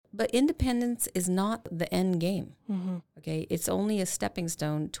But independence is not the end game. Mm-hmm. Okay. It's only a stepping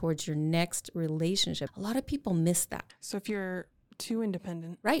stone towards your next relationship. A lot of people miss that. So if you're too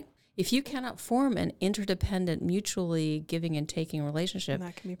independent, Right. If you cannot form an interdependent, mutually giving and taking relationship,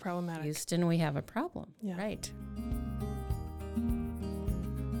 that can be problematic. Houston, we have a problem. Yeah. Right.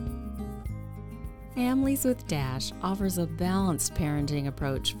 Families with Dash offers a balanced parenting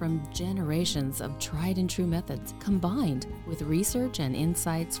approach from generations of tried and true methods combined with research and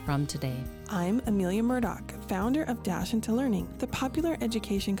insights from today. I'm Amelia Murdoch, founder of Dash into Learning, the popular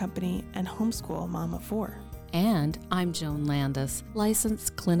education company and homeschool mom of 4. And I'm Joan Landis,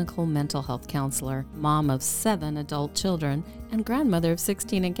 licensed clinical mental health counselor, mom of 7 adult children, and grandmother of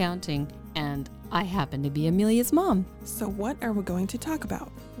 16 and counting. And I happen to be Amelia's mom. So what are we going to talk about?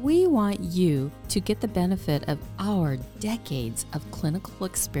 We want you to get the benefit of our decades of clinical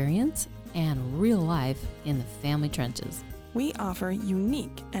experience and real life in the family trenches. We offer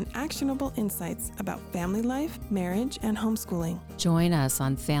unique and actionable insights about family life, marriage, and homeschooling. Join us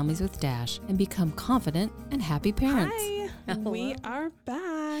on Families with Dash and become confident and happy parents. Hi, we are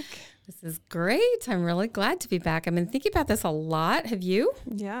back. This is great. I'm really glad to be back. I've been thinking about this a lot. Have you?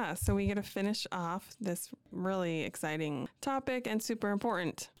 Yeah, so we get to finish off this really exciting topic and super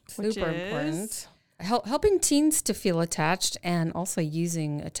important. Super important. Helping teens to feel attached and also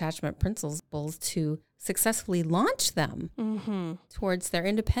using attachment principles to successfully launch them towards their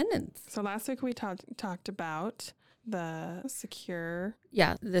independence. So last week we talked about the secure,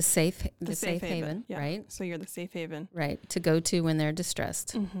 Yeah, the safe haven, yeah. right? So you're the safe haven. Right, to go to when they're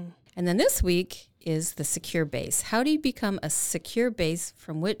distressed. Mm-hmm. And then this week is the secure base. How do you become a secure base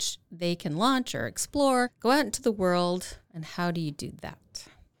from which they can launch or explore, go out into the world, and how do you do that?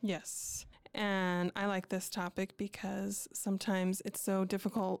 Yes. And I like this topic because sometimes it's so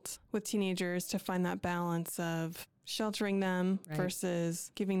difficult with teenagers to find that balance of sheltering them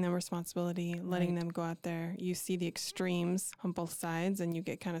versus giving them responsibility, letting them go out there. You see the extremes on both sides and you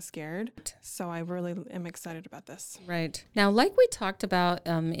get kind of scared. So I really am excited about this. Right. Now, like we talked about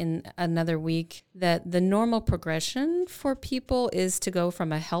in another week, that the normal progression for people is to go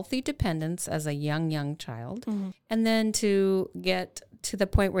from a healthy dependence as a young child, and then to get to the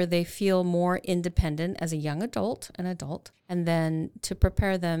point where they feel more independent as a young adult, and then to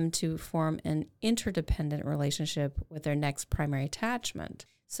prepare them to form an interdependent relationship with their next primary attachment.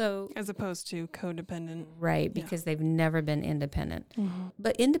 So, as opposed to codependent. Right, because they've never been independent.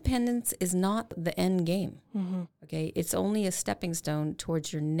 But independence is not the end game. Okay, it's only a stepping stone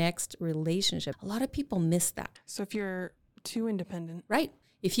towards your next relationship. A lot of people miss that. So if you're too independent, Right.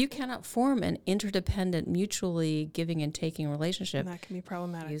 If you cannot form an interdependent, mutually giving and taking relationship, that can be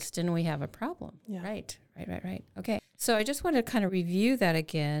problematic. Houston, we have a problem. Yeah. Right. Okay. So I just want to kind of review that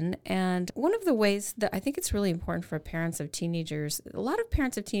again. And one of the ways that I think it's really important for parents of teenagers, a lot of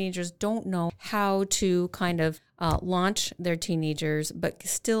parents of teenagers don't know how to kind of launch their teenagers, but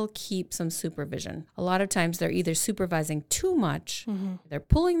still keep some supervision. A lot of times they're either supervising too much, they're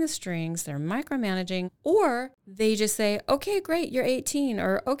pulling the strings, they're micromanaging, or they just say, okay, great, you're 18,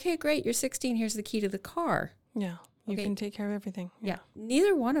 or okay, great, you're 16, here's the key to the car. Yeah. You can take care of everything. Yeah.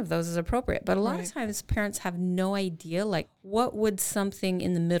 Neither one of those is appropriate. But a lot of times parents have no idea, like, what would something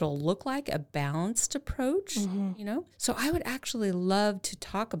in the middle look like, a balanced approach, you know? So I would actually love to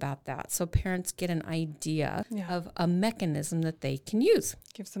talk about that so parents get an idea of a mechanism that they can use.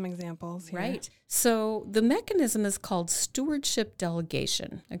 Give some examples here. Right. So the mechanism is called stewardship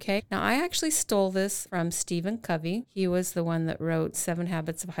delegation. Okay. Now, I actually stole this from Stephen Covey. He was the one that wrote 7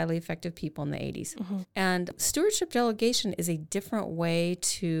 Habits of Highly Effective People in the 80s. And stewardship delegation is a different way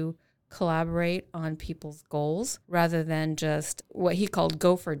to collaborate on people's goals rather than just what he called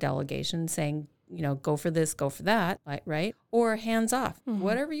gopher delegation, saying, you know, go for this, go for that, right? Or hands off,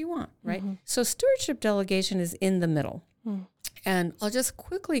 whatever you want, right? So stewardship delegation is in the middle. And I'll just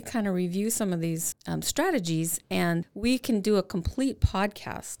quickly kind of review some of these strategies, and we can do a complete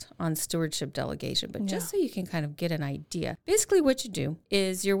podcast on stewardship delegation, but just so you can kind of get an idea. Basically what you do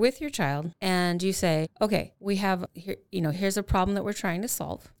is you're with your child and you say, okay, we have here, you know, here's a problem that we're trying to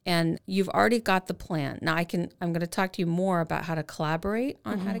solve, and you've already got the plan. Now I'm going to talk to you more about how to collaborate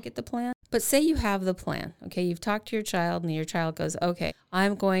on how to get the plan. But say you have the plan, okay? You've talked to your child and your child goes, okay,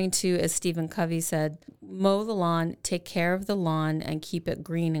 I'm going to, as Stephen Covey said, mow the lawn, take care of the lawn, and keep it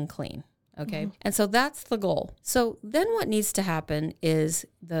green and clean, okay? And so that's the goal. So then what needs to happen is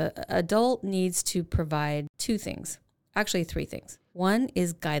the adult needs to provide 2 things, actually 3 things. One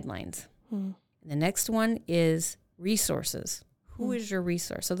is guidelines. The next one is resources. Who is your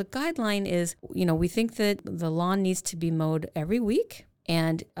resource? So the guideline is, you know, we think that the lawn needs to be mowed every week.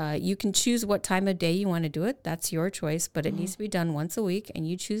 And you can choose what time of day you want to do it. That's your choice, but it needs to be done once a week, and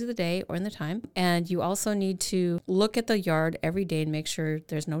you choose the day or the time. And you also need to look at the yard every day and make sure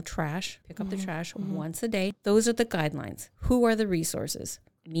there's no trash. Pick up the trash once a day. Those are the guidelines. Who are the resources?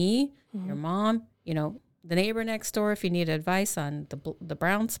 Me, your mom, the neighbor next door if you need advice on the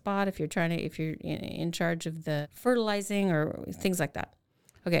brown spot, if you're in charge of the fertilizing or things like that.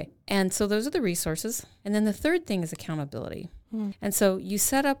 Okay. And so those are the resources. And then the third thing is accountability. And so you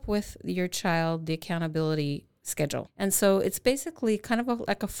set up with your child the accountability schedule. And so it's basically kind of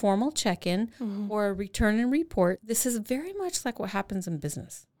like a formal check-in or a return and report. This is very much like what happens in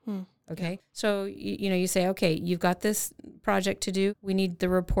business. Okay. Yeah. So, you say, okay, you've got this project to do. We need the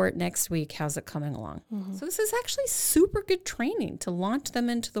report next week. How's it coming along? So this is actually super good training to launch them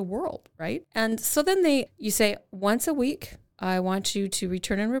into the world, right? And so then you say once a week, I want you to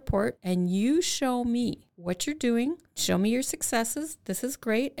return and report, and you show me what you're doing. Show me your successes. This is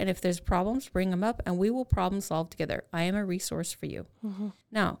great. And if there's problems, bring them up, and we will problem solve together. I am a resource for you.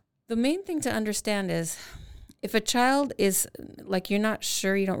 Now, the main thing to understand is if a child is like, you're not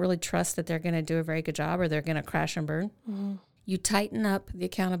sure, you don't really trust that they're going to do a very good job or they're going to crash and burn, you tighten up the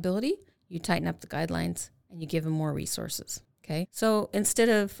accountability, you tighten up the guidelines, and you give them more resources. Okay. So instead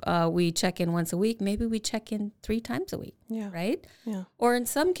of we check in once a week, maybe we check in 3 times a week. Yeah. Right. Yeah. Or in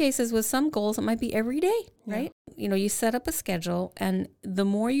some cases with some goals, it might be every day. Right. You set up a schedule, and the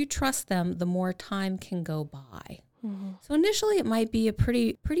more you trust them, the more time can go by. So initially it might be a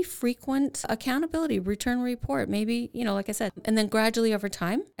pretty frequent accountability return report, maybe, like I said, and then gradually over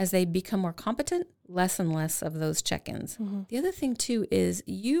time, as they become more competent, less and less of those check-ins. The other thing too is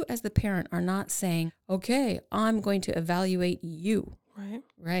you as the parent are not saying, okay, I'm going to evaluate you.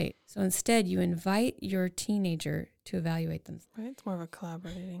 Right. So instead you invite your teenager to evaluate them. Right. It's more of a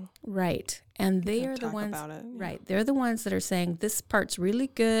collaborating. Right. And they are the ones about it. Yeah. Right. They're the ones that are saying this part's really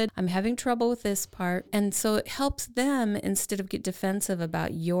good. I'm having trouble with this part. And so it helps them, instead of get defensive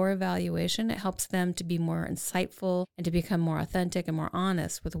about your evaluation, it helps them to be more insightful and to become more authentic and more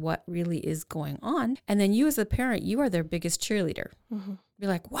honest with what really is going on. And then you as a parent, you are their biggest cheerleader. Be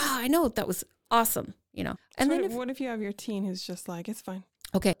like, wow, I know that was awesome. And so then what if you have your teen who's just like, it's fine.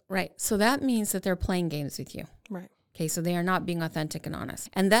 Okay, right. So that means that they're playing games with you. Right. Okay, so they are not being authentic and honest.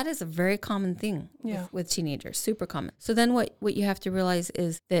 And that is a very common thing with teenagers, super common. So then what you have to realize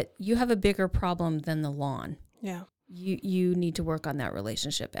is that you have a bigger problem than the lawn. Yeah. You need to work on that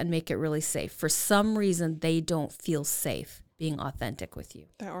relationship and make it really safe. For some reason, they don't feel safe being authentic with you.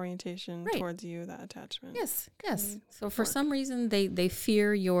 That orientation towards you, that attachment. Yes. So for some reason, they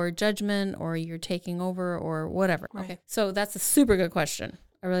fear your judgment or you're taking over or whatever. Right. Okay. So that's a super good question.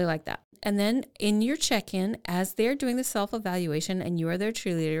 I really like that. And then in your check-in, as they're doing the self-evaluation and you are their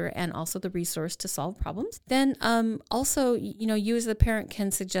cheerleader and also the resource to solve problems, then also, you as the parent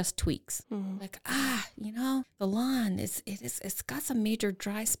can suggest tweaks. Like, the lawn, it's got some major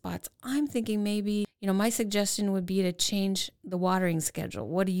dry spots. I'm thinking maybe, my suggestion would be to change the watering schedule.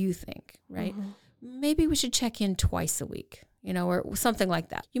 What do you think? Right? Maybe we should check in twice a week. Or something like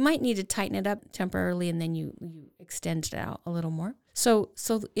that. You might need to tighten it up temporarily and then you extend it out a little more. So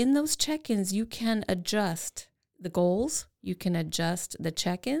in those check-ins, you can adjust the goals. You can adjust the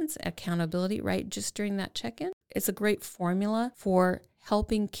check-ins, accountability, right? Just during that check-in. It's a great formula for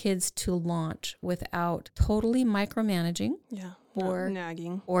helping kids to launch without totally micromanaging. Yeah. Or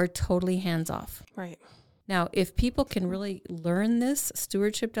nagging. Or totally hands-off. Right. Now, if people can really learn this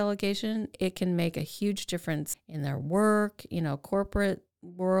stewardship delegation, it can make a huge difference in their work, corporate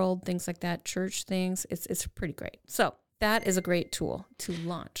world, things like that, church things. It's pretty great. So that is a great tool to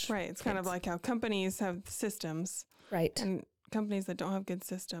launch. Right. It's kind of like how companies have systems. Right. And companies that don't have good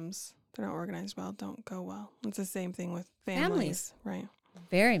systems, they're not organized well, don't go well. It's the same thing with families. Right.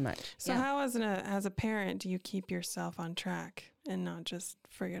 Very much. So how as a parent do you keep yourself on track and not just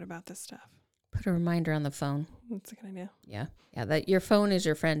forget about this stuff? Put a reminder on the phone. That's a good idea. Yeah. That your phone is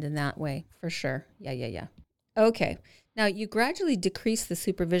your friend in that way, for sure. Yeah. Okay. Now, you gradually decrease the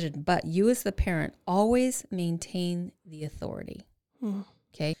supervision, but you as the parent always maintain the authority.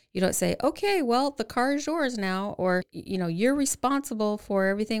 Okay. You don't say, okay, well, the car is yours now, or, you're responsible for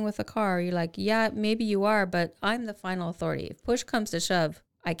everything with the car. You're like, yeah, maybe you are, but I'm the final authority. If push comes to shove,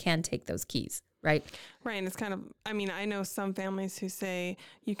 I can take those keys. Right. Right. And it's kind of, I know some families who say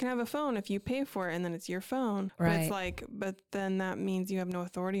you can have a phone if you pay for it and then it's your phone. Right. But it's like, but then that means you have no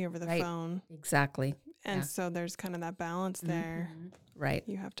authority over the phone. Exactly. And so there's kind of that balance there. Right.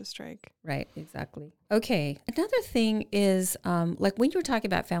 You have to strike. Right, exactly. Okay. Another thing is, like when you were talking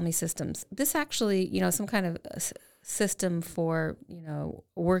about family systems, this actually, some kind of system for,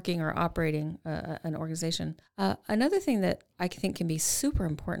 working or operating an organization. Another thing that I think can be super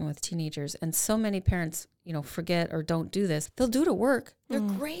important with teenagers, and so many parents, forget or don't do this. They'll do it at work. They're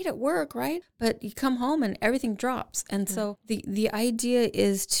great at work, right? But you come home and everything drops. And so the idea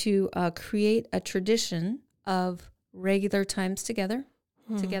is to create a tradition of regular times together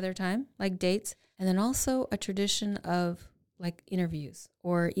time, like dates, and then also a tradition of like interviews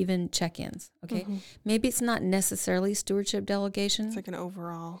or even check-ins. Okay. Maybe it's not necessarily stewardship delegation. It's like an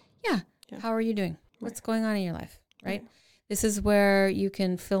overall. Yeah. How are you doing? What's going on in your life? Right. This is where you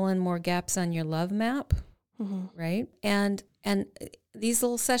can fill in more gaps on your love map. Right. And these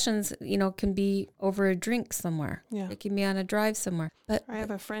little sessions, can be over a drink somewhere. Yeah. It can be on a drive somewhere. But I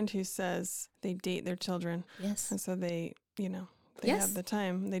have a friend who says they date their children. Yes. And so they have the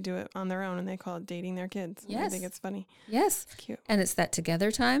time. They do it on their own, and they call it dating their kids. Yes. I think it's funny. Yes. It's cute. And it's that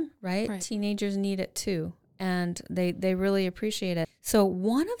together time, right? Teenagers need it too. And they really appreciate it. So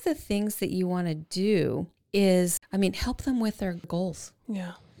one of the things that you want to do is, help them with their goals.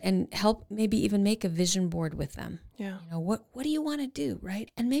 Yeah. And help maybe even make a vision board with them. Yeah. What do you want to do, right?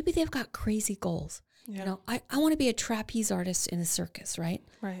 And maybe they've got crazy goals. Yeah. I want to be a trapeze artist in a circus, right?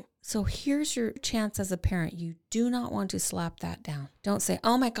 Right. So here's your chance as a parent. You do not want to slap that down. Don't say,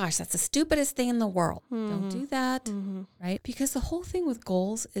 oh my gosh, that's the stupidest thing in the world. Don't do that, right? Because the whole thing with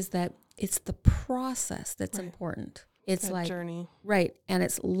goals is that it's the process that's important. It's that like journey. Right. And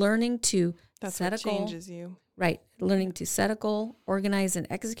it's learning to set a goal. Changes you. Right. Learning to set a goal, organize and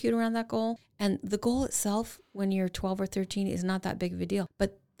execute around that goal. And the goal itself, when you're 12 or 13, is not that big of a deal.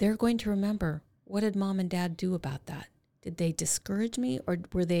 But they're going to remember, what did mom and dad do about that? Did they discourage me, or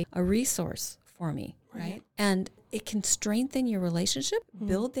were they a resource for me? Right. And it can strengthen your relationship,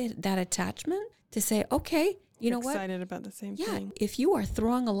 build that attachment to say, okay, you know what? Excited about the same thing. If you are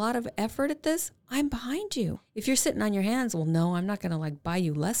throwing a lot of effort at this, I'm behind you. If you're sitting on your hands, well, no, I'm not going to buy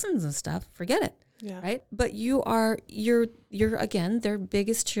you lessons and stuff. Forget it. Yeah. Right. But you're again, their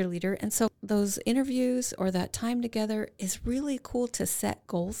biggest cheerleader. And so those interviews or that time together is really cool to set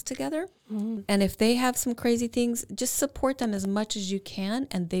goals together. And if they have some crazy things, just support them as much as you can,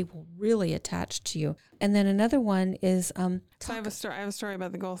 and they will really attach to you. And then another one is So I have a story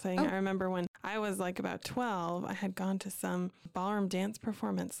about the goal thing. I remember when I was about 12, I had gone to some ballroom dance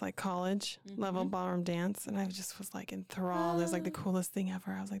performance, like college level ballroom dance, and I just was enthralled. It was the coolest thing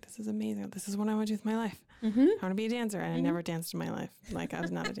ever. I was like, this is amazing. This is what I want to do with my life. I want to be a dancer. And I never danced in my life. I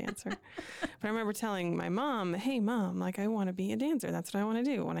was not a dancer. But I remember telling my mom, hey, Mom, I want to be a dancer. That's what I want to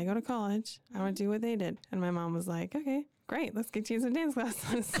do. When I go to college, I want to do what they did. And my mom was like, okay, great. Let's get you some dance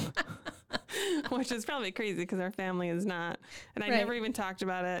classes. Which is probably crazy because our family is not. And I never even talked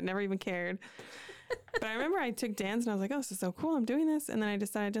about it, never even cared. But I remember I took dance and I was like, oh, this is so cool. I'm doing this. And then I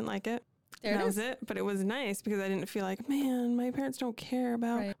decided I didn't like it. That was it. But it was nice because I didn't feel like, man, my parents don't care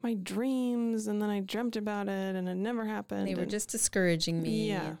about my dreams. And then I dreamt about it and it never happened. They were just discouraging me.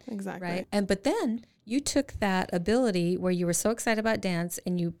 Yeah, exactly. Right. But then you took that ability where you were so excited about dance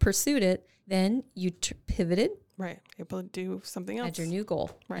and you pursued it. Then you pivoted. Right. Able to do something else. Had your new goal.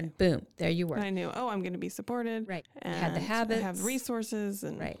 Right. And boom, there you were. And I knew, I'm going to be supported. Right. And you had the habits. I have resources.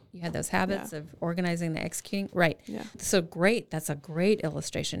 And right. You had those habits of organizing and executing. Right. Yeah. So great. That's a great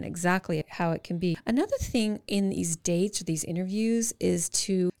illustration. Exactly how it can be. Another thing in these dates or these interviews is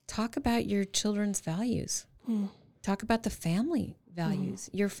to talk about your children's values. Talk about the family values,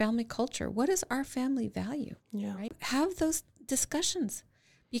 your family culture. What is our family value? Yeah. Right. Have those discussions.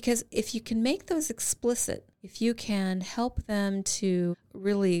 Because if you can make those explicit, if you can help them to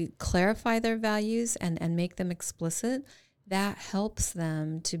really clarify their values and make them explicit, that helps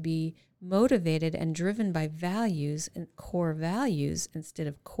them to be motivated and driven by values and core values instead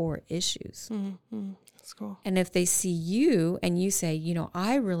of core issues. That's cool. And if they see you and you say,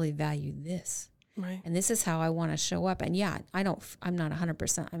 I really value this. Right. And this is how I want to show up. And I'm not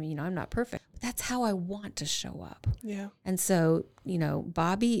 100%. I'm not perfect. But that's how I want to show up. Yeah. And so,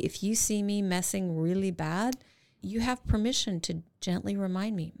 Bobby, if you see me messing really bad, you have permission to gently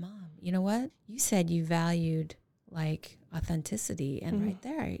remind me, Mom, you know what? You said you valued authenticity. And right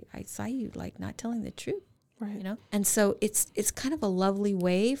there, I saw you not telling the truth. Right. And so it's kind of a lovely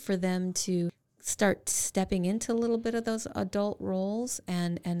way for them to start stepping into a little bit of those adult roles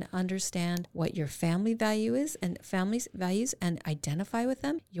and understand what your family value is and family's values and identify with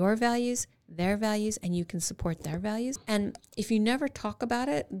them, your values, their values, and you can support their values. And if you never talk about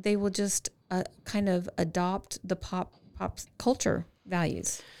it, they will just kind of adopt the pop culture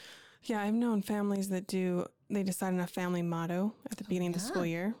values. Yeah, I've known families that do they decide on a family motto at the beginning of the school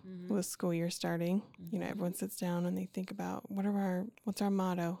year. With the school year starting, you know, everyone sits down and they think about what's our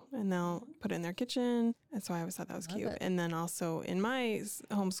motto, and they'll put it in their kitchen. And so I always thought that was cute. And then also in my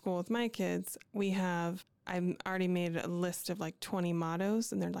homeschool with my kids, I've already made a list of like 20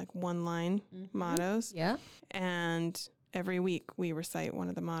 mottos, and they're like one line mottos. Yeah. And every week we recite one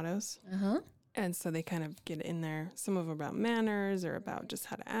of the mottos. And so they kind of get in there. Some of them about manners or about just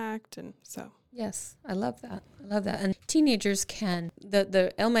how to act. And so. Yes, I love that. And teenagers can,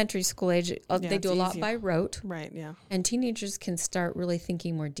 the elementary school age, they do a lot by rote. Right, yeah. And teenagers can start really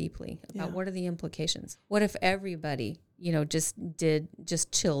thinking more deeply about what are the implications. What if everybody, you know, just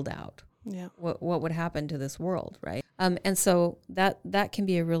chilled out? Yeah. What would happen to this world, right? And so that can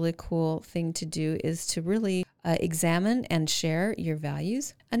be a really cool thing to do, is to really examine and share your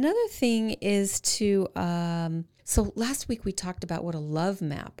values. Another thing is to, so last week we talked about what a love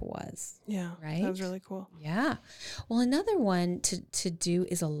map was. Yeah. Right? That was really cool. Yeah. Well, another one to do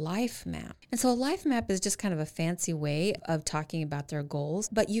is a life map. And so a life map is just kind of a fancy way of talking about their goals.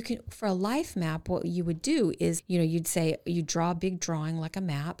 But you can, for a life map, what you would do is, you know, you draw a big drawing like a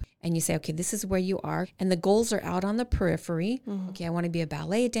map, and you say, okay, this is where you are. And the goals are out on the periphery. Okay, I want to be a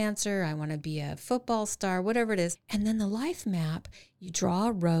ballet dancer. I want to be a football star, whatever it is. And then the life map, you draw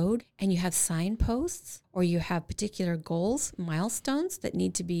a road and you have signposts, or you have particular goals, milestones that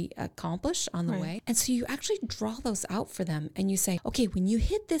need to be accomplished on the way. And so you actually draw those out for them, and you say, okay, when you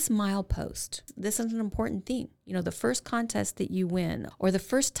hit this milepost, this is an important thing. You know, the first contest that you win, or the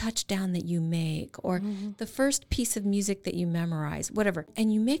first touchdown that you make, or the first piece of music that you memorize, whatever.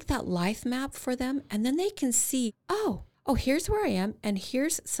 And you make that life map for them, and then they can see, oh, here's where I am, and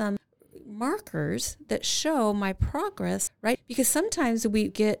here's some markers that show my progress, right? Because sometimes we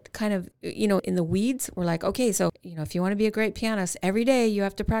get kind of, you know, in the weeds. We're like, okay, so, you know, if you want to be a great pianist, every day you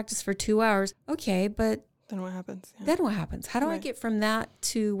have to practice for 2 hours. Okay, but then what happens? Yeah. Then what happens? How do I get from that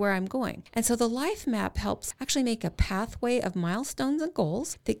to where I'm going? And so the life map helps actually make a pathway of milestones and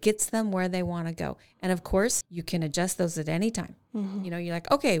goals that gets them where they want to go. And of course, you can adjust those at any time. You know, you're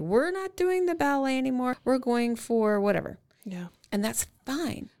like, okay, we're not doing the ballet anymore. We're going for whatever. Yeah. And that's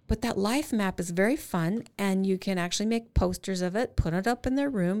fine. But that life map is very fun, and you can actually make posters of it, put it up in their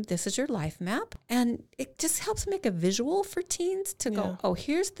room. This is your life map. And it just helps make a visual for teens to go, oh,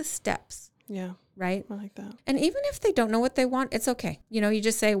 here's the steps. Yeah. Right? I like that. And even if they don't know what they want, it's okay. You know, you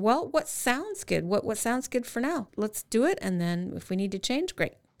just say, well, what sounds good? What sounds good for now? Let's do it. And then if we need to change,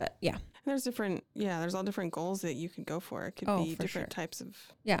 great. But yeah. There's there's all different goals that you could go for. It could be different types of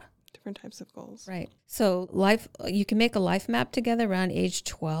different types of goals. Right. So you can make a life map together around age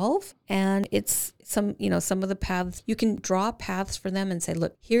 12, and it's some of the paths. You can draw paths for them and say,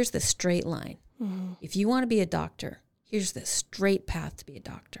 look, here's the straight line. If you want to be a doctor, here's the straight path to be a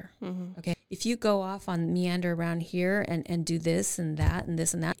doctor. Okay. If you go off on meander around here and do this and that and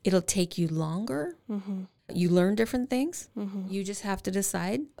this and that, it'll take you longer. You learn different things. You just have to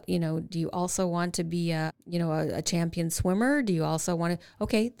decide, you know, do you also want to be a champion swimmer? Do you also want to,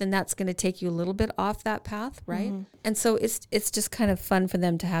 okay, then that's going to take you a little bit off that path, right? And so it's just kind of fun for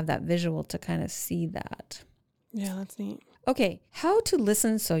them to have that visual to kind of see that. Yeah, that's neat. Okay, how to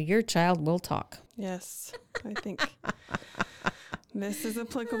listen so your child will talk. Yes, I think this is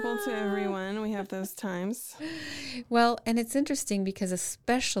applicable to everyone. We have those times. Well, and it's interesting because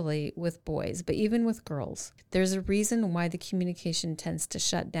especially with boys, but even with girls, there's a reason why the communication tends to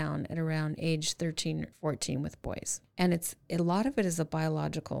shut down at around age 13 or 14 with boys. And a lot of it is a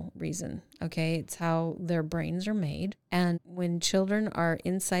biological reason, okay? It's how their brains are made. And when children are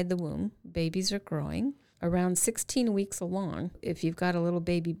inside the womb, babies are growing. Around 16 weeks along, if you've got a little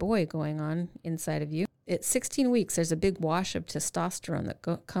baby boy going on inside of you, at 16 weeks, there's a big wash of testosterone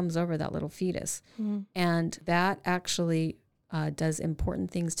that comes over that little fetus. And that actually does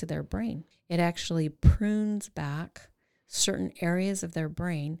important things to their brain. It actually prunes back certain areas of their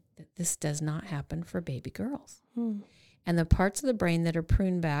brain that this does not happen for baby girls. And the parts of the brain that are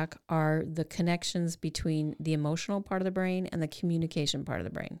pruned back are the connections between the emotional part of the brain and the communication part of the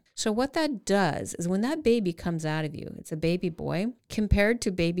brain. So what that does is when that baby comes out of you, it's a baby boy, compared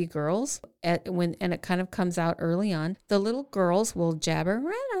to baby girls, and it kind of comes out early on, the little girls will jabber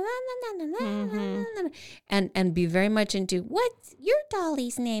and be very much into, what's your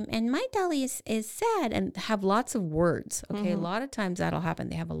dolly's name? And my dolly is sad, and have lots of words. Okay, a lot of times that'll happen.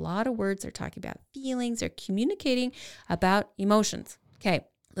 They have a lot of words. They're talking about feelings. They're communicating about emotions. Okay,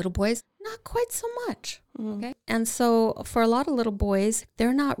 little boys, not quite so much. Okay, and so for a lot of little boys,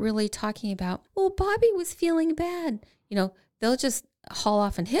 they're not really talking about, well, Bobby was feeling bad. You know, they'll just haul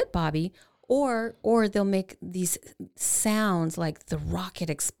off and hit Bobby, or they'll make these sounds like the rocket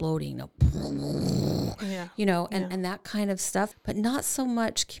exploding. and that kind of stuff, but not so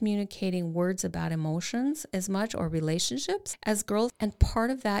much communicating words about emotions as much, or relationships as girls. And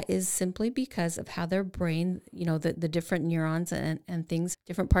part of that is simply because of how their brain, the different neurons and things,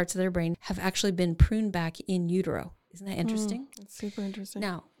 different parts of their brain have actually been pruned back in utero. Isn't that interesting? It's super interesting.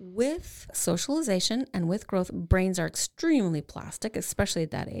 Now, with socialization and with growth, brains are extremely plastic, especially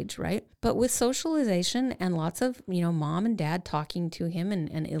at that age, right? But with socialization and lots of, mom and dad talking to him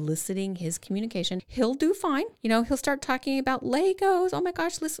and eliciting his communication, he'll do fine. He'll start talking about Legos. Oh my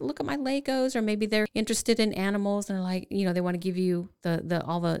gosh, listen, look at my Legos. Or maybe they're interested in animals and they're like, they want to give you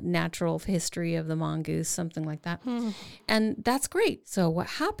all the natural history of the mongoose, something like that. And that's great. So what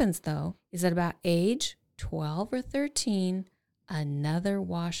happens though, is at about age 12 or 13, another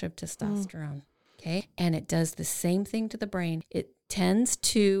wash of testosterone. Okay. And it does the same thing to the brain. It tends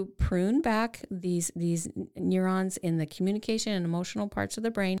to prune back these neurons in the communication and emotional parts of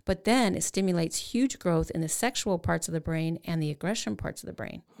the brain, but then it stimulates huge growth in the sexual parts of the brain and the aggression parts of the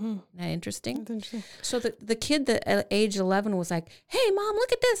brain. Isn't that interesting? That's interesting. So the kid that at age 11 was like, hey, mom,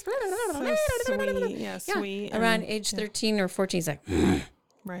 look at this. So sweet. Yeah, sweet. Around age 13 or 14, he's like,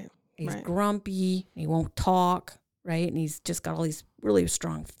 right. He's grumpy. He won't talk, right? And he's just got all these really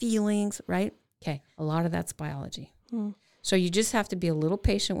strong feelings, right? Okay. A lot of that's biology. So you just have to be a little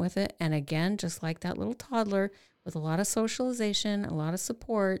patient with it. And again, just like that little toddler, with a lot of socialization, a lot of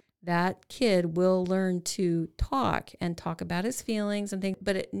support, that kid will learn to talk about his feelings and things.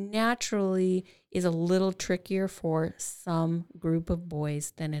 But it naturally is a little trickier for some group of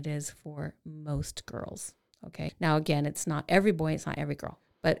boys than it is for most girls. Okay. Now, again, it's not every boy, it's not every girl.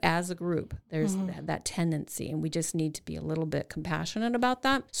 But as a group, there's that tendency, and we just need to be a little bit compassionate about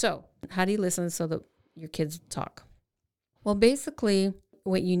that. So how do you listen so that your kids talk? Well, basically,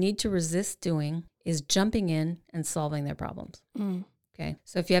 what you need to resist doing is jumping in and solving their problems. Okay.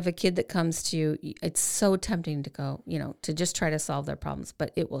 So if you have a kid that comes to you, it's so tempting to go, to just try to solve their problems,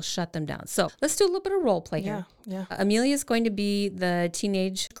 but it will shut them down. So let's do a little bit of role play here. Yeah. Amelia's going to be the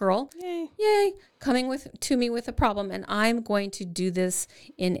teenage girl. Yay. Coming to me with a problem. And I'm going to do this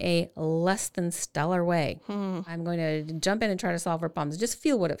in a less than stellar way. I'm going to jump in and try to solve her problems. Just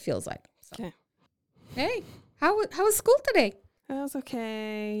feel what it feels like. So. Okay. Hey, how was school today? It was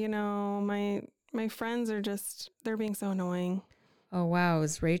okay. My friends are they're being so annoying. Oh, wow.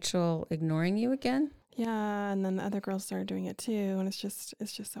 Is Rachel ignoring you again? Yeah. And then the other girls started doing it too. And it's just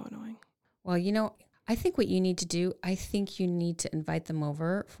so annoying. Well, I think what you need to do, I think you need to invite them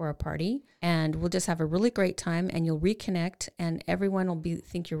over for a party, and we'll just have a really great time, and you'll reconnect, and everyone will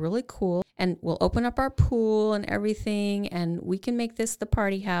think you're really cool, and we'll open up our pool and everything, and we can make this the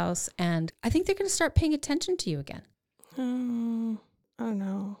party house. And I think they're going to start paying attention to you again. I don't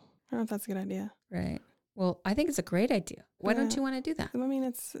know. I don't know if that's a good idea. Right. Well, I think it's a great idea. Why don't you want to do that? I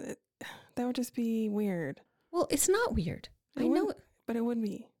mean, that would just be weird. Well, it's not weird. I know. But it would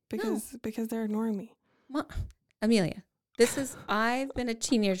be because they're ignoring me. Amelia, I've been a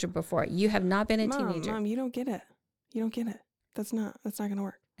teenager before. You have not been a teenager. Mom, you don't get it. You don't get it. That's not going to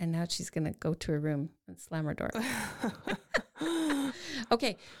work. And now she's going to go to her room and slam her door.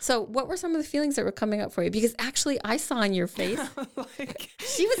 Okay. So what were some of the feelings that were coming up for you? Because actually I saw on your face,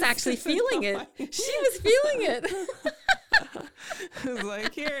 she was actually feeling it. She was feeling it. I was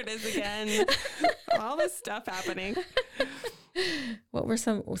like, here it is again. All this stuff happening. What were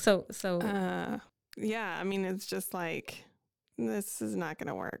yeah, I mean, it's just like, this is not going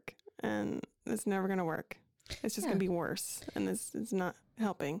to work, and it's never going to work. It's just going to be worse, and this is not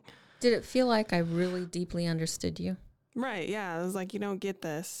helping. Did it feel like I really deeply understood you? Right, yeah. It was like, you don't get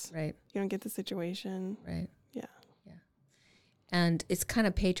this. Right. You don't get the situation. Right. Yeah. Yeah. And it's kind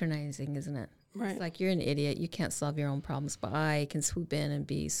of patronizing, isn't it? Right. It's like, you're an idiot. You can't solve your own problems, but I can swoop in and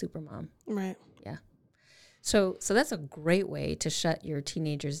be super mom. Right. Yeah. So that's a great way to shut your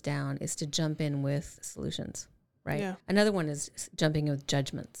teenagers down, is to jump in with solutions, right? Yeah. Another one is jumping in with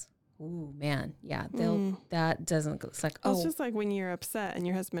judgments. Ooh, man. Yeah. That doesn't, it's like, It's just like when you're upset and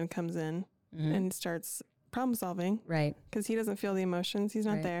your husband comes in and starts problem solving. Right. Because he doesn't feel the emotions. He's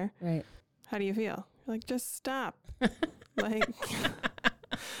not there. Right. How do you feel? You're like, just stop. Like,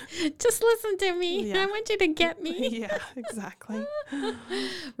 just listen to me. Yeah. I want you to get me. Yeah, exactly.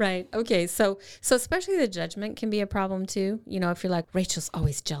 Right. Okay. So especially the judgment can be a problem too. If you're like, Rachel's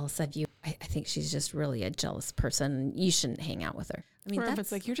always jealous of you. I think she's just really a jealous person. You shouldn't hang out with her. I mean, or if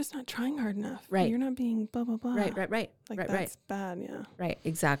it's like, you're just not trying hard enough. Right. You're not being blah, blah, blah. Right. Like, that's bad. Yeah. Right.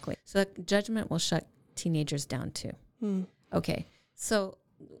 Exactly. So judgment will shut teenagers down too. Okay. So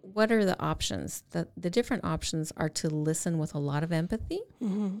what are the options? The different options are to listen with a lot of empathy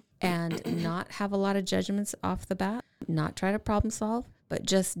and not have a lot of judgments off the bat, not try to problem solve, but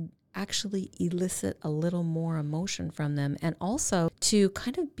just actually elicit a little more emotion from them, and also to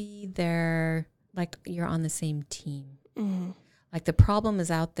kind of be there like you're on the same team. Mm-hmm. Like the problem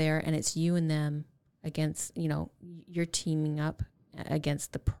is out there and it's you and them against, you're teaming up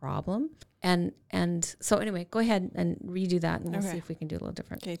against the problem. And so anyway, go ahead and redo that, and we'll see if we can do a little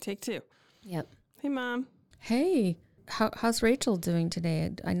different. Okay, take 2. Yep. Hey, Mom. Hey, how's Rachel doing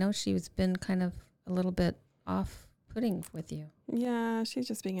today? I know she's been kind of a little bit off-putting with you. Yeah, she's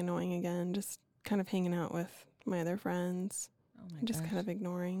just being annoying again, just kind of hanging out with my other friends. Oh my Just gosh. kind of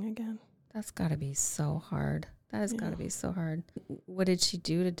ignoring again. That's got to be so hard. That has got to be so hard. What did she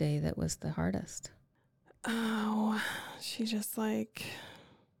do today that was the hardest? Oh, she just like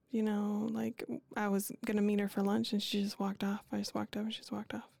I was going to meet her for lunch and she just walked off. I just walked up and she just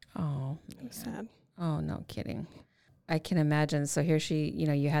walked off. Oh, it was sad. Oh, no kidding. I can imagine. So here she,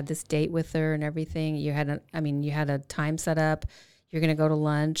 you had this date with her and everything. You had a time set up. You're going to go to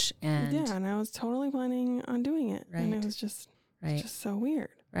lunch and I was totally planning on doing it. Right. And it was just so weird.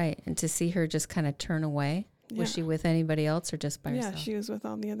 Right. And to see her just kind of turn away. Was she with anybody else or just by herself? Yeah, she was with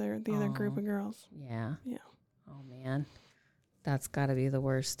all the other group of girls. Yeah. Yeah. Oh man, that's got to be the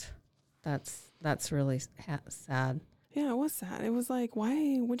worst. That's really sad. Yeah, it was sad. It was like,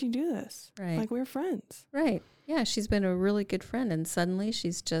 why would you do this? Right. Like, we're friends. Right. Yeah, she's been a really good friend, and suddenly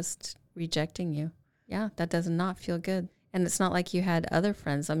she's just rejecting you. Yeah, that does not feel good. And it's not like you had other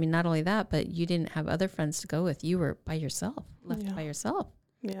friends. I mean, not only that, but you didn't have other friends to go with. You were by yourself, left by yourself.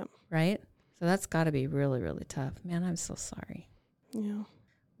 Yeah. Right? So that's got to be really, really tough. Man, I'm so sorry. Yeah.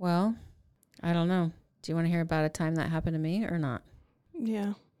 Well, I don't know. Do you want to hear about a time that happened to me or not?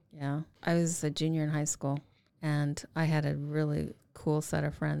 Yeah. Yeah. I was a junior in high school, and I had a really cool set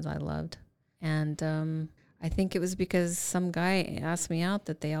of friends I loved. And I think it was because some guy asked me out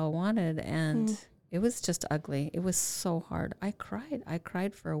that they all wanted, and it was just ugly. It was so hard. I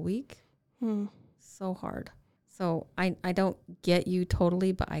cried for a week. So hard. So I don't get you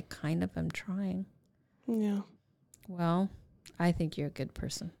totally, but I kind of am trying. Yeah. Well, I think you're a good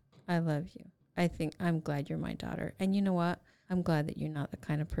person. I love you. I'm glad you're my daughter. And you know what? I'm glad that you're not the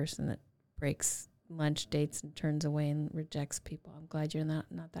kind of person that breaks lunch dates and turns away and rejects people. I'm glad you're not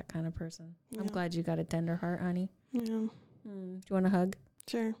that kind of person. Yeah. I'm glad you got a tender heart, honey. Yeah. Do you want a hug?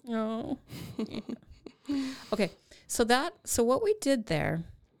 Sure. Oh. Okay. So what we did there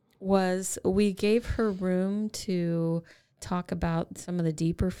was we gave her room to talk about some of the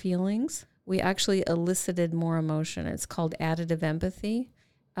deeper feelings. We actually elicited more emotion. It's called additive empathy.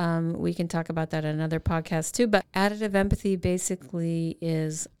 We can talk about that in another podcast too, but additive empathy basically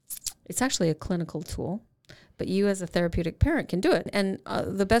it's actually a clinical tool, but you as a therapeutic parent can do it. And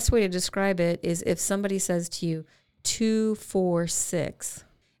the best way to describe it is if somebody says to you 2, 4, 6,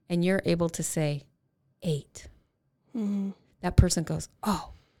 and you're able to say 8, that person goes,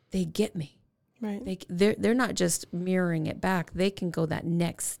 oh, they get me. Right. They're not just mirroring it back. They can go that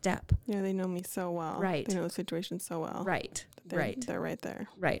next step. Yeah, they know me so well. Right. They know the situation so well. Right. They're right there.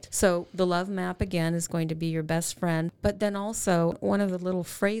 Right. So the love map, again, is going to be your best friend. But then also one of the little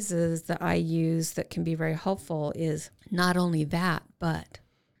phrases that I use that can be very helpful is not only that, but...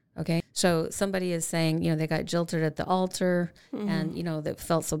 Okay. So somebody is saying, they got jilted at the altar and, they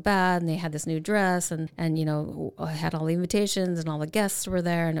felt so bad and they had this new dress and had all the invitations and all the guests were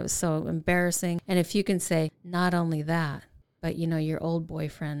there and it was so embarrassing. And if you can say, not only that, but, your old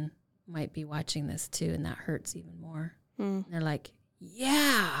boyfriend might be watching this too, and that hurts even more. And they're like,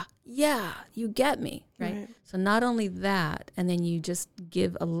 yeah, you get me. Right. So not only that, and then you just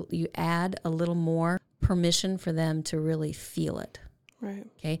you add a little more permission for them to really feel it. Right.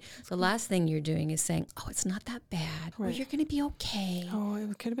 Okay. So the last thing you're doing is saying, oh, it's not that bad. Right. Or you're going to be okay. Oh,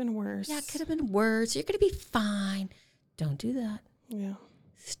 it could have been worse. Yeah, it could have been worse. You're going to be fine. Don't do that. Yeah.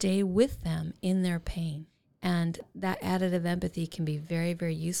 Stay with them in their pain. And that additive empathy can be very,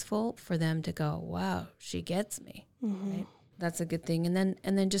 very useful for them to go, wow, she gets me. Right? That's a good thing. And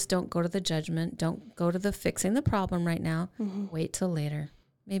then just don't go to the judgment. Don't go to the fixing the problem right now. Wait till later.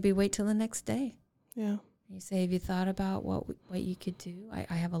 Maybe wait till the next day. Yeah. You say, have you thought about what you could do?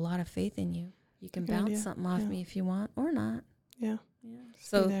 I have a lot of faith in you. You can bounce something off me if you want or not. Yeah.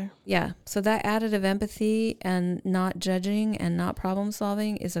 So that additive empathy and not judging and not problem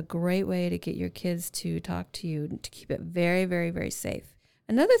solving is a great way to get your kids to talk to you, to keep it very, very, very safe.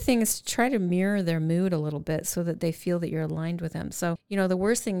 Another thing is to try to mirror their mood a little bit so that they feel that you're aligned with them. So, the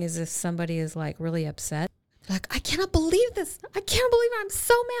worst thing is if somebody is like really upset, like, I cannot believe this. I can't believe it. I'm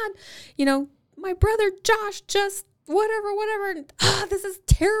so mad. My brother Josh just whatever, and this is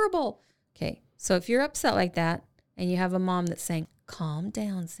terrible. Okay, so if you're upset like that and you have a mom that's saying, calm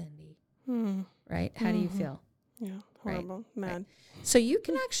down, Cindy, right? How do you feel? Yeah, horrible, mad. Right. So you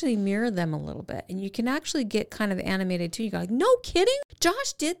can actually mirror them a little bit, and you can actually get kind of animated too. You go like, no kidding,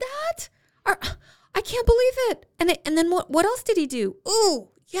 Josh did that? Or, I can't believe it. And then what else did he do? Ooh,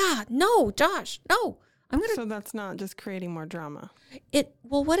 yeah, no, Josh, no. So that's not just creating more drama.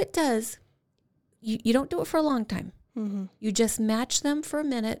 Well, what it does, you don't do it for a long time. Mm-hmm. You just match them for a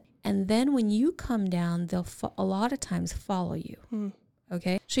minute, and then when you come down, they'll a lot of times follow you. Mm.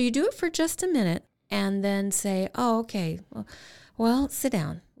 Okay? So you do it for just a minute, and then say, oh, okay, well, sit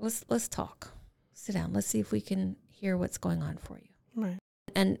down. Let's talk. Sit down. Let's see if we can hear what's going on for you. Right.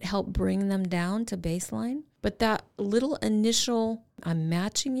 And help bring them down to baseline. But that little initial, I'm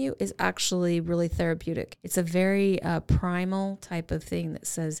matching you, is actually really therapeutic. It's a very primal type of thing that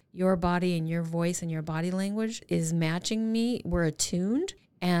says your body and your voice and your body language is matching me. We're attuned,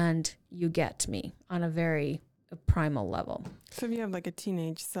 and you get me on a very primal level. So if you have like a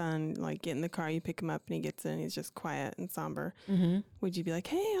teenage son, like get in the car, you pick him up and he gets in, he's just quiet and somber. Mm-hmm. Would you be like,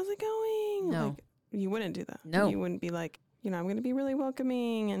 hey, how's it going? No. Like, you wouldn't do that. No. You wouldn't be like, I'm going to be really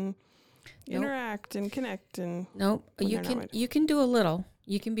welcoming and interact and connect. And nope. You can do a little.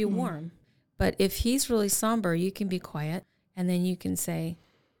 You can be warm. But if he's really somber, you can be quiet. And then you can say,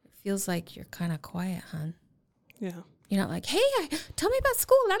 it feels like you're kind of quiet, hon. Yeah. You're not like, hey, tell me about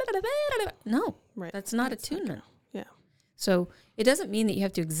school. No, Right. That's not attunement. Yeah. So it doesn't mean that you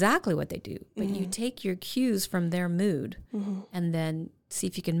have to do exactly what they do, but you take your cues from their mood and then see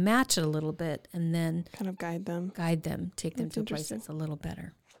if you can match it a little bit, and then kind of guide them, take them to a place that's a little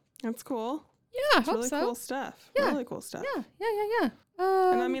better. That's cool. Yeah, I it's hope really so. Cool stuff. Yeah. Really cool stuff. Yeah.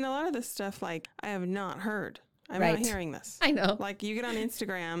 And I mean, a lot of this stuff, like, I have not heard. I'm Right. not hearing this. I know. Like, you get on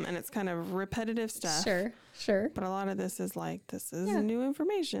Instagram and it's kind of repetitive stuff. Sure. But a lot of this is like, this is new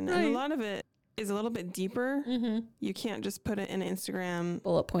information. Right. And a lot of it is a little bit deeper. Mm-hmm. You can't just put it in Instagram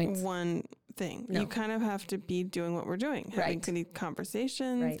Bullet points. one thing. No. You kind of have to be doing what we're doing. Having these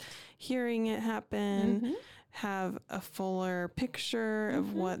conversations, hearing it happen, have a fuller picture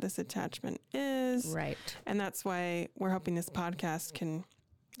of what this attachment is. Right. And that's why we're hoping this podcast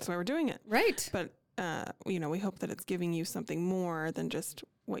that's why we're doing it. Right. But, we hope that it's giving you something more than just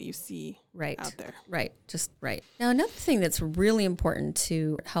what you see out there. Right. Just right. Now, another thing that's really important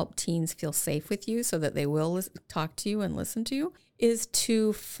to help teens feel safe with you so that they will talk to you and listen to you is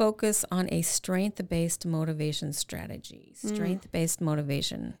to focus on a strength-based motivation strategy. Strength-based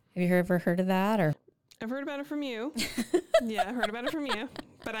motivation. Have you ever heard of that? Or I've heard about it from you. Yeah, I've heard about it from you.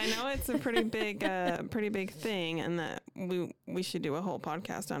 But I know it's a pretty big thing, and that we should do a whole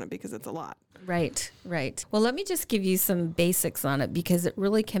podcast on it because it's a lot. Right. Well, let me just give you some basics on it because it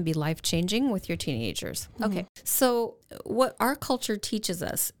really can be life-changing with your teenagers. Okay. So what our culture teaches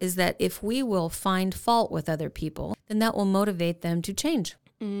us is that if we will find fault with other people, then that will motivate them to change.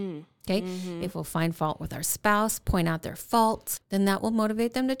 Okay. If we'll find fault with our spouse, point out their faults, then that will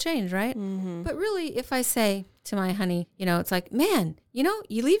motivate them to change, right? But really, if I say to my honey, it's like, man,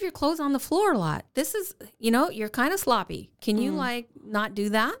 you leave your clothes on the floor a lot. This is, you're kind of sloppy. Can you not do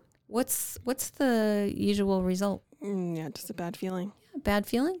that? What's the usual result? Yeah, just a bad feeling. Yeah, bad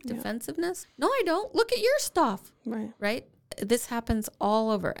feeling? Defensiveness? No, I don't. Look at your stuff. Right? This happens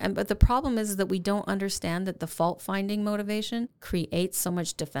all over. But the problem is that we don't understand that the fault-finding motivation creates so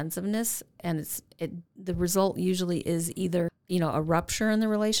much defensiveness, and the result usually is either, a rupture in the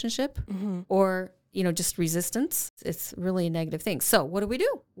relationship or just resistance. It's really a negative thing. So what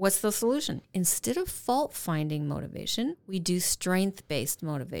do? What's the solution? Instead of fault-finding motivation, we do strength-based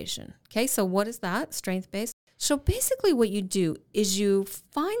motivation. Okay, so what is that? Strength-based? So basically what you do is you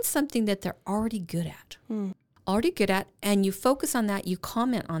find something that they're already good at. And you focus on that, you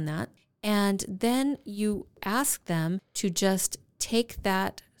comment on that, and then you ask them to just take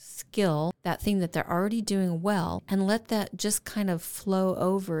that skill, that thing that they're already doing well, and let that just kind of flow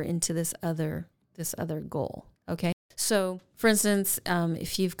over into this other goal. Okay. So for instance,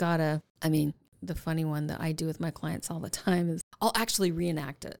 if you've got the funny one that I do with my clients all the time is I'll actually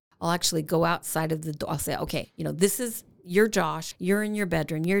reenact it. I'll actually go outside of the door. I'll say, okay, this is you're Josh, you're in your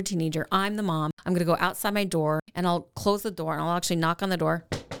bedroom, you're a teenager, I'm the mom. I'm going to go outside my door and I'll close the door and I'll actually knock on the door,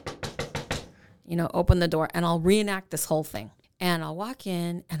 open the door, and I'll reenact this whole thing. And I'll walk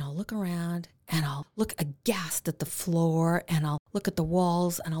in and I'll look around and I'll look aghast at the floor and I'll look at the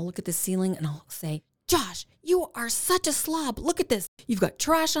walls and I'll look at the ceiling and I'll say, Josh, you are such a slob. Look at this. You've got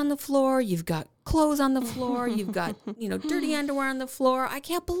trash on the floor. You've got clothes on the floor. You've got, dirty underwear on the floor. I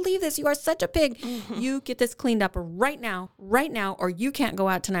can't believe this. You are such a pig. You get this cleaned up right now, or you can't go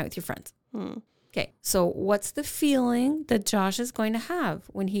out tonight with your friends. Okay. So what's the feeling that Josh is going to have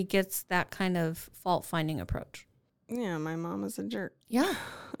when he gets that kind of fault-finding approach? Yeah, my mom is a jerk. Yeah.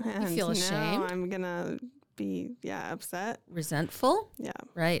 And you feel ashamed? now I'm going to be, upset. Resentful? Yeah.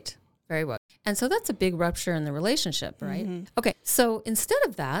 Right. Very well. And so that's a big rupture in the relationship, right? Mm-hmm. Okay. So instead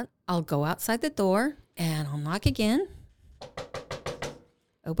of that, I'll go outside the door and I'll knock again,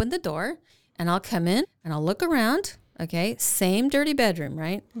 open the door, and I'll come in and I'll look around. Okay. Same dirty bedroom,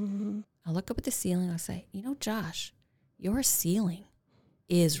 right? Mm-hmm. I'll look up at the ceiling. I'll say, Josh, your ceiling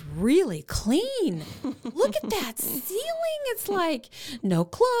is really clean. Look at that ceiling. It's like no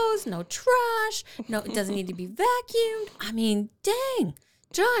clothes, no trash. No, it doesn't need to be vacuumed. I mean, dang.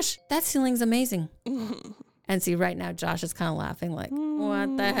 Josh, that ceiling's amazing. And see, right now, Josh is kind of laughing like,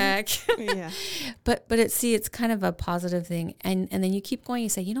 what the heck? Yeah. But it's kind of a positive thing. And then you keep going. You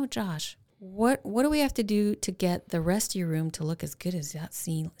say, Josh, what do we have to do to get the rest of your room to look as good as that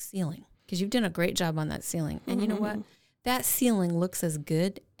ceiling? Because you've done a great job on that ceiling. And you know what? That ceiling looks as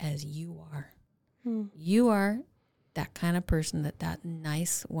good as you are. You are that kind of person, that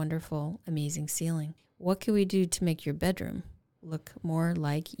nice, wonderful, amazing ceiling. What can we do to make your bedroom look more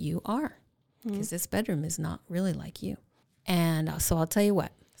like you are? Because this bedroom is not really like you. And so I'll tell you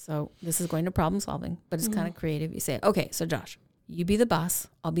what. So this is going to problem solving, but it's kind of creative. You say, okay, so Josh, you be the boss,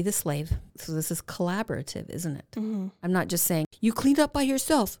 I'll be the slave. So this is collaborative, isn't it? I'm not just saying, you cleaned up by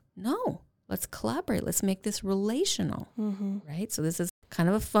yourself. No, let's collaborate. Let's make this relational, right? So this is kind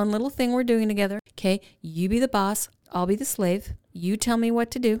of a fun little thing we're doing together. Okay, you be the boss, I'll be the slave. You tell me what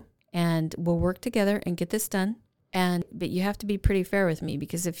to do, and we'll work together and get this done. But you have to be pretty fair with me,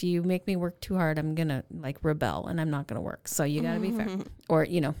 because if you make me work too hard, I'm going to rebel and I'm not going to work. So you got to be fair. Or,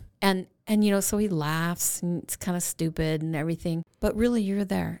 and so he laughs and it's kind of stupid and everything. But really you're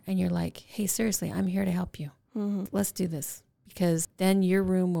there and you're like, hey, seriously, I'm here to help you. Let's do this, because then your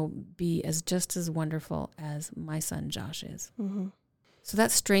room will be just as wonderful as my son Josh is. So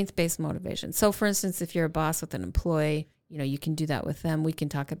that's strength-based motivation. So for instance, if you're a boss with an employee, you can do that with them. We can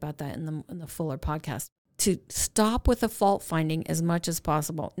talk about that in the fuller podcast. To stop with the fault finding as much as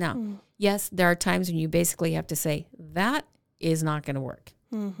possible. Now, yes, there are times when you basically have to say, that is not going to work.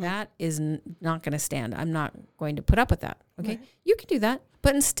 That is not going to stand. I'm not going to put up with that. Okay. Right. You can do that.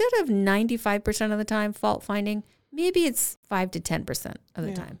 But instead of 95% of the time fault finding, maybe it's 5 to 10% of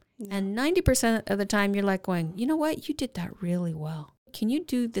the time. Yeah. And 90% of the time you're like going, you know what? You did that really well. Can you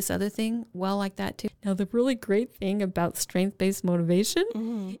do this other thing well like that too? Now, the really great thing about strength-based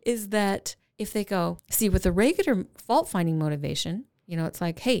motivation is that if they go, see, with the regular fault-finding motivation, it's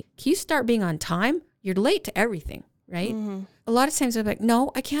like, hey, can you start being on time? You're late to everything, right? A lot of times they're like,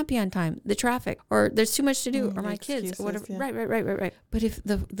 no, I can't be on time. The traffic, or there's too much to do, or my kids, or whatever. Yeah. Right. But if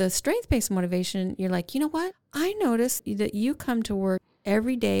the strength-based motivation, you're like, you know what? I notice that you come to work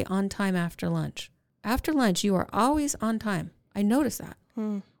every day on time after lunch. After lunch, you are always on time. I notice that.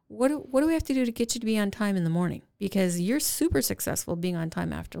 What do we have to do to get you to be on time in the morning? Because you're super successful being on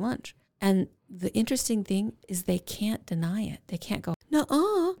time after lunch. And the interesting thing is they can't deny it. They can't go, no,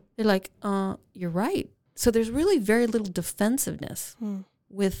 They're like, you're right. So there's really very little defensiveness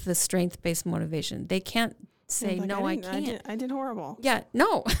with the strength-based motivation. They can't say, like, no, I can't. I did horrible. Yeah,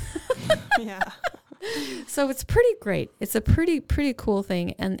 no. Yeah. So it's pretty great. It's a pretty cool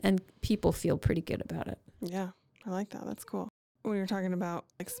thing, and people feel pretty good about it. Yeah, I like that. That's cool. When you're talking about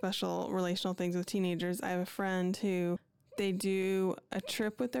special relational things with teenagers, I have a friend who they do a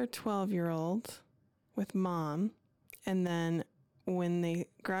trip with their 12-year-old with mom, and then when they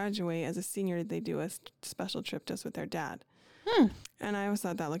graduate as a senior, they do a special trip just with their dad. And I always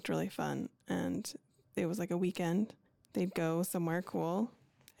thought that looked really fun. And it was like a weekend. They'd go somewhere cool.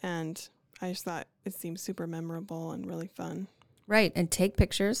 And I just thought it seemed super memorable and really fun. Right. And take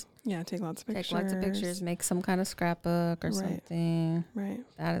pictures. Yeah, take lots of pictures. Make some kind of scrapbook or something. Right.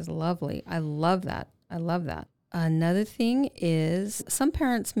 That is lovely. I love that. Another thing is some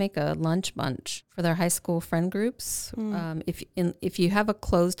parents make a lunch bunch for their high school friend groups. If you have a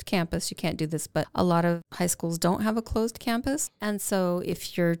closed campus, you can't do this, but a lot of high schools don't have a closed campus. And so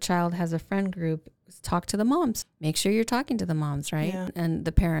if your child has a friend group, talk to the moms. Make sure you're talking to the moms, right? Yeah. And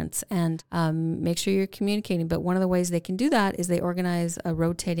the parents, and make sure you're communicating. But one of the ways they can do that is they organize a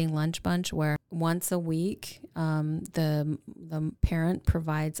rotating lunch bunch where once a week, the parent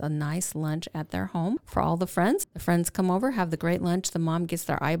provides a nice lunch at their home for all the friends. The friends come over, have the great lunch. The mom gets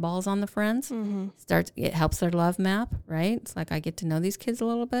their eyeballs on the friends. It helps their love map, right? It's like, I get to know these kids a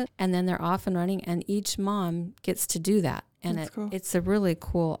little bit. And then they're off and running, and each mom gets to do that. And cool. It's a really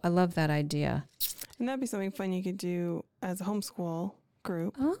cool, I love that idea. And that'd be something fun you could do as a homeschool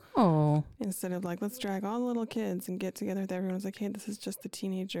group. Oh. Instead of like, let's drag all the little kids and get together with everyone. It's like, hey, this is just the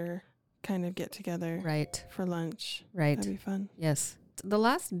teenager kind of get together. Right. For lunch. Right. That'd be fun. Yes. The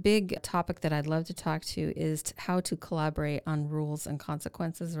last big topic that I'd love to talk to is how to collaborate on rules and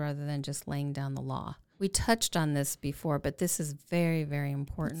consequences rather than just laying down the law. We touched on this before, but this is very, very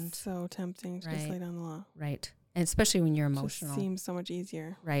important. It's so tempting to just lay down the law. Right. And especially when you're emotional. It just seems so much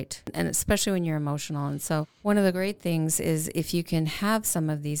easier. Right. And especially when you're emotional. And so one of the great things is if you can have some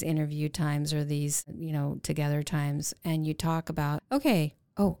of these interview times or these, together times, and you talk about, okay,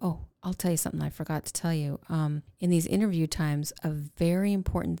 I'll tell you something I forgot to tell you. In these interview times, a very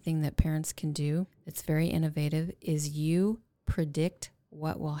important thing that parents can do that's very innovative is you predict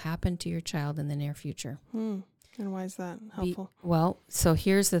what will happen to your child in the near future. And why is that helpful? So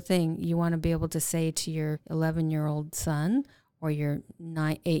here's the thing. You want to be able to say to your 11-year-old son or your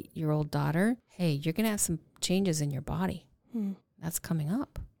 8-year-old daughter, hey, you're going to have some changes in your body. That's coming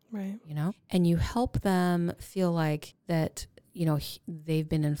up. Right. And you help them feel like that, they've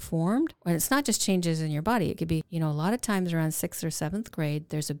been informed. And it's not just changes in your body. It could be, a lot of times around 6th or 7th grade,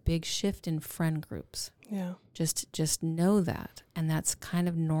 there's a big shift in friend groups. Yeah. Just know that. And that's kind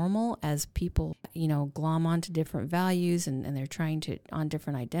of normal as people, glom onto different values and they're trying to on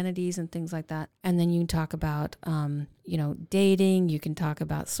different identities and things like that. And then you can talk about, dating. You can talk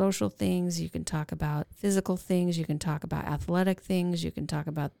about social things. You can talk about physical things. You can talk about athletic things. You can talk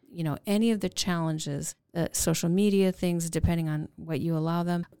about, any of the challenges, social media things, depending on what you allow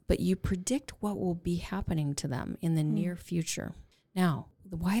them. But you predict what will be happening to them in the near future. Now,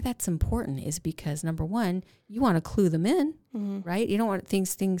 why that's important is because, number one, you want to clue them in, right? You don't want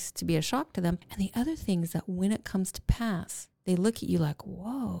things to be a shock to them. And the other thing is that when it comes to pass, they look at you like,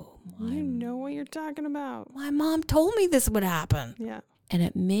 whoa. You know what you're talking about. My mom told me this would happen. Yeah. And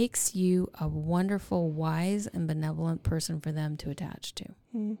it makes you a wonderful, wise, and benevolent person for them to attach to.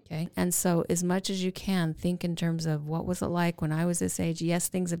 Okay. And so as much as you can, think in terms of what was it like when I was this age? Yes,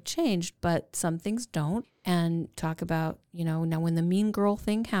 things have changed, but some things don't. And talk about, now when the mean girl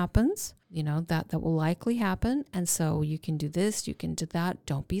thing happens, that will likely happen. And so you can do this, you can do that.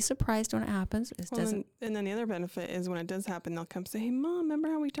 Don't be surprised when it happens. And then the other benefit is when it does happen, they'll come say, hey, Mom, remember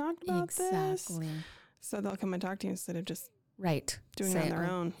how we talked about this? Exactly. So they'll come and talk to you instead of just doing Say it on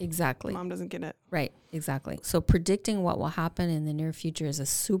their own. Exactly. Mom doesn't get it. Right. Exactly. So predicting what will happen in the near future is a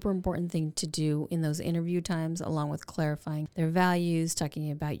super important thing to do in those interview times, along with clarifying their values,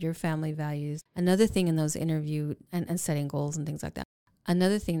 talking about your family values. Another thing in those interview and setting goals and things like that.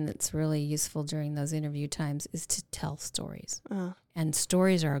 Another thing that's really useful during those interview times is to tell stories. And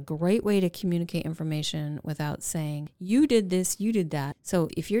stories are a great way to communicate information without saying, you did this, you did that. So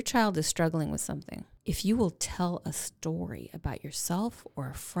if your child is struggling with something, if you will tell a story about yourself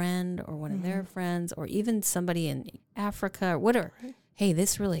or a friend or one of their friends or even somebody in Africa or whatever, hey,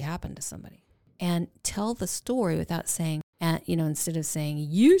 this really happened to somebody. And tell the story without saying, instead of saying,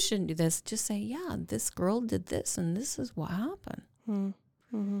 you shouldn't do this, just say, yeah, this girl did this and this is what happened.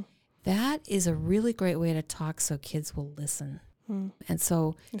 That is a really great way to talk so kids will listen. And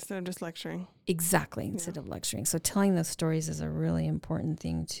so instead of just lecturing. Exactly. Instead of lecturing. So telling those stories is a really important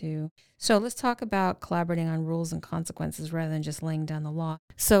thing too. So let's talk about collaborating on rules and consequences rather than just laying down the law.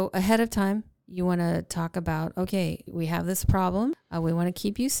 So ahead of time, you want to talk about, okay, we have this problem. We want to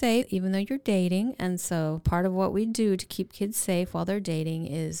keep you safe, even though you're dating. And so part of what we do to keep kids safe while they're dating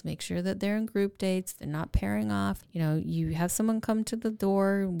is make sure that they're in group dates. They're not pairing off. You have someone come to the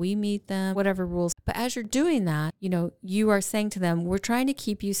door, we meet them, whatever rules. But as you're doing that, you are saying to them, we're trying to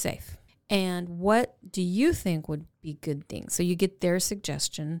keep you safe. And what do you think would be good things? So you get their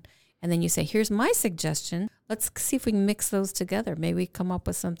suggestion. And then you say, here's my suggestion. Let's see if we can mix those together. Maybe we come up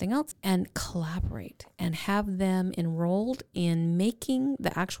with something else and collaborate and have them enrolled in making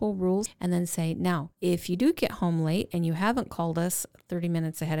the actual rules and then say, now, if you do get home late and you haven't called us 30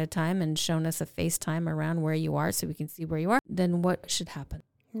 minutes ahead of time and shown us a FaceTime around where you are so we can see where you are, then what should happen?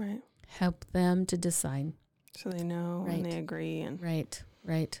 Right. Help them to decide. So they know and they agree. And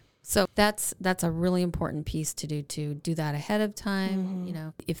Right. So that's a really important piece to do that ahead of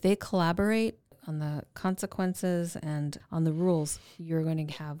time. If they collaborate on the consequences and on the rules, you're going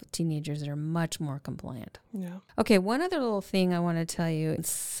to have teenagers that are much more compliant. Yeah. Okay, one other little thing I want to tell you.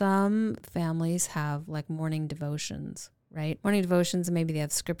 Some families have like morning devotions, right? Morning devotions, maybe they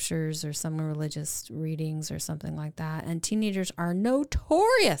have scriptures or some religious readings or something like that. And teenagers are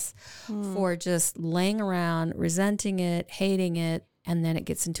notorious for just laying around, resenting it, hating it. And then it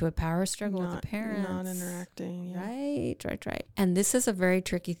gets into a power struggle with the parents. Not interacting. Yeah. Right. And this is a very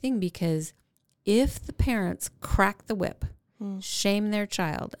tricky thing because if the parents crack the whip, shame their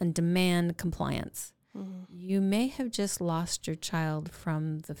child, and demand compliance, you may have just lost your child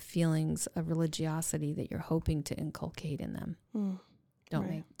from the feelings of religiosity that you're hoping to inculcate in them.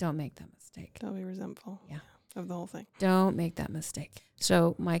 Don't make that mistake. They'll be resentful. Yeah. of the whole thing. Don't make that mistake.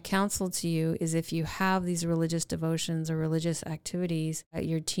 So my counsel to you is if you have these religious devotions or religious activities,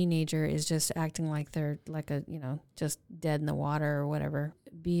 your teenager is just acting like they're just dead in the water or whatever,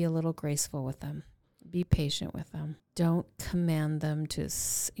 be a little graceful with them. Be patient with them. Don't command them to,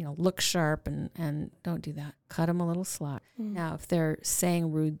 look sharp and don't do that. Cut them a little slack. Now, if they're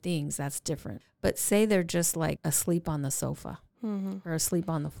saying rude things, that's different. But say they're just like asleep on the sofa or asleep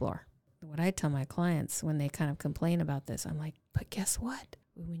on the floor. What I tell my clients when they kind of complain about this, I'm like, but guess what?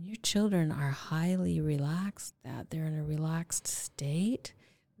 When your children are highly relaxed, that they're in a relaxed state,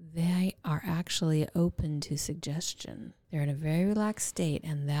 they are actually open to suggestion. They're in a very relaxed state,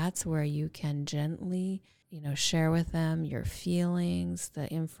 and that's where you can gently, share with them your feelings,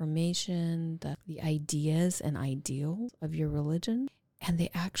 the information, the ideas and ideals of your religion, and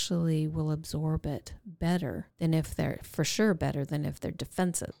they actually will absorb it better than if they're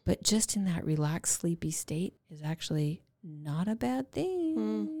defensive. But just in that relaxed, sleepy state is actually not a bad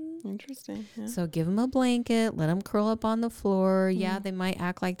thing. Interesting. Yeah. So give them a blanket, let them curl up on the floor. Yeah, they might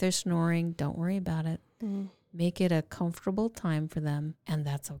act like they're snoring. Don't worry about it. Make it a comfortable time for them, and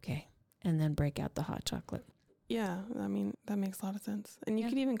that's okay. And then break out the hot chocolate. Yeah, I mean, that makes a lot of sense. And you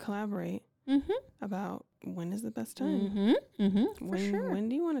could even collaborate about when is the best time. When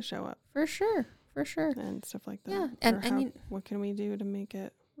do you want to show up? For sure. And stuff like that. Yeah, and what can we do to make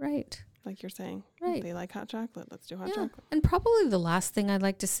it right? Like you're saying, right? They like hot chocolate. Let's do hot chocolate. And probably the last thing I'd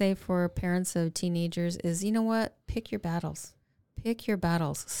like to say for parents of teenagers is, you know what? Pick your battles. Pick your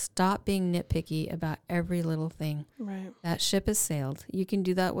battles. Stop being nitpicky about every little thing. Right. That ship has sailed. You can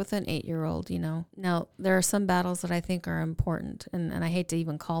do that with an 8-year-old, Now, there are some battles that I think are important, and I hate to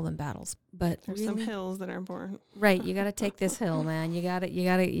even call them battles, but there's some hills that are important. Right. You got to take this hill, man. You got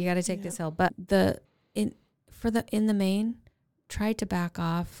to take this hill. But in the main, try to back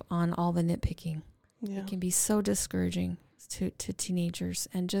off on all the nitpicking. Yeah. It can be so discouraging to teenagers,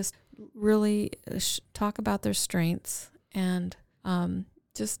 and just really talk about their strengths and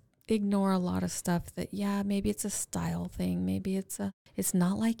just ignore a lot of stuff that, maybe it's a style thing. Maybe it's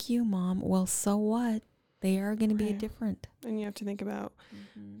not like you, Mom. Well, so what? They are going to be different. And you have to think about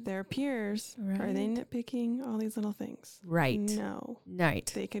their peers. Right. Are they nitpicking all these little things? Right. No.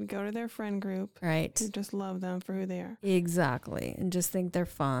 Right. They could go to their friend group. Right. Who just love them for who they are. Exactly. And just think they're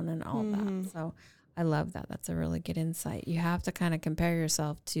fun and all that. So I love that. That's a really good insight. You have to kind of compare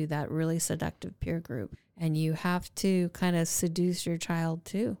yourself to that really seductive peer group. And you have to kind of seduce your child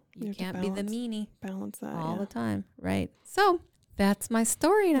too. You can't be the meanie. Balance that all the time. Right. So that's my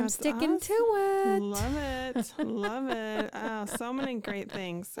story, and I'm sticking to it. Love it. Love it. Oh, so many great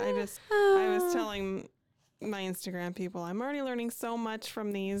things. I was telling my Instagram people, I'm already learning so much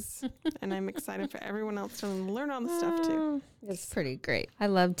from these, and I'm excited for everyone else to learn all the stuff too. It's pretty great. I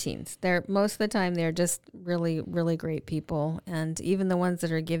love teens. Most of the time they're just really, really great people, and even the ones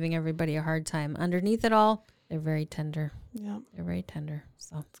that are giving everybody a hard time, underneath it all, they're very tender. Yeah, they're very tender.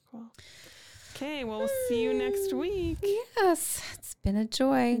 So that's cool. Okay, well, we'll see you next week. Yes, it's been a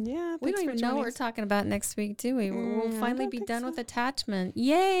joy. Yeah, we don't even know what we're talking about next week, do we? We'll finally be done with attachment.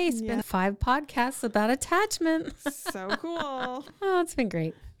 Yay! It's been 5 podcasts about attachment. So cool. Oh, it's been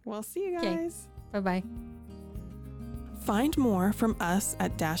great. We'll see you guys. Bye-bye. Find more from us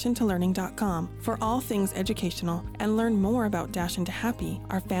at dashintolearning.com for all things educational, and learn more about Dash Into Happy,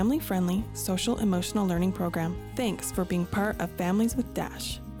 our family-friendly social emotional learning program. Thanks for being part of Families with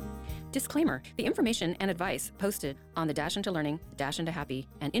Dash. Disclaimer: the information and advice posted on the Dash Into Learning, Dash Into Happy,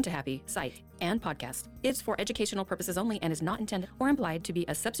 and Into Happy site and podcast is for educational purposes only and is not intended or implied to be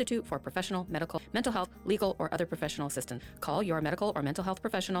a substitute for professional, medical, mental health, legal, or other professional assistance. Call your medical or mental health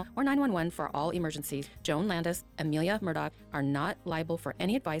professional or 911 for all emergencies. Joan Landis, Amelia Murdoch are not liable for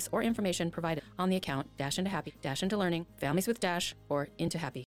any advice or information provided on the account Dash Into Happy, Dash Into Learning, Families with Dash, or Into Happy.